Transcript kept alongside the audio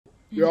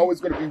There are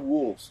always going to be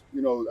wolves.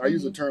 You know, I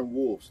use the term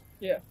wolves.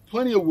 Yeah.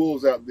 Plenty of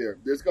wolves out there.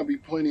 There's going to be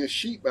plenty of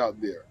sheep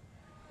out there.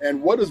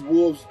 And what does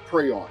wolves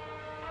prey on?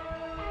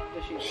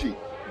 The sheep. Sheep.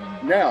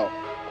 Now,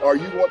 are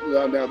you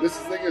want now? This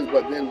thing is,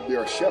 but then there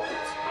are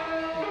shepherds.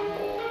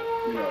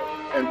 You know,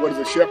 and what does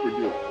a shepherd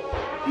do?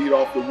 Beat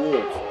off the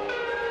wolves,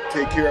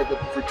 take care of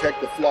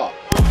protect the flock.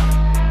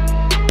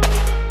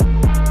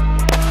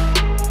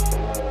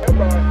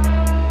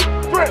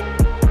 Brett,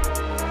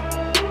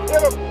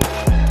 hit him.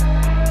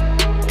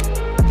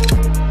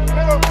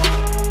 Hit him.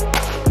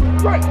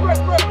 Brett.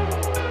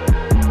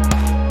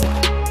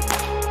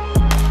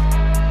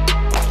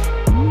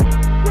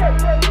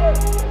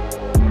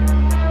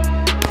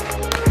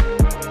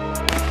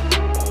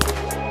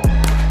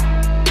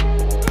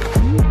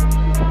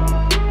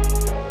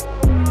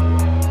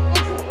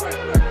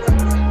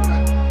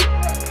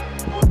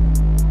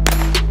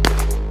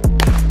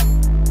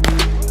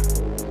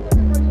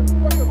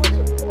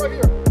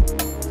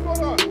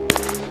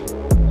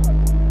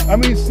 I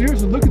mean,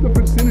 seriously, look at the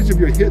percentage of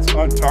your hits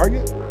on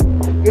target.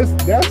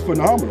 That's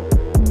phenomenal.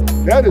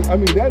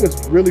 That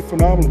is really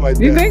phenomenal like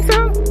that. You think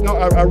so? No,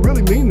 I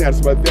really mean that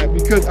about that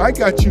because I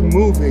got you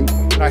moving.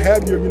 I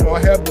have your, I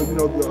have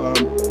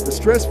the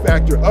stress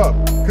factor up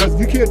because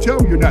you can't tell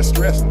me you're not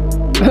stressing.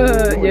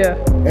 Yeah.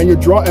 And you're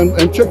drawing,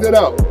 and check that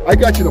out. I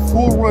got you the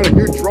full run, and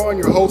you're drawing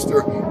your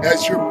holster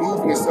as you're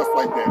moving and stuff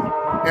like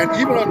that. And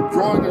even on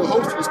drawing your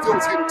holster, you're still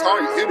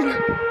hitting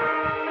it.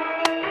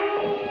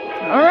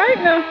 All right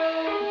now.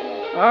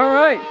 All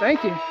right,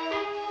 thank you.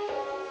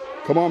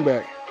 Come on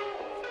back.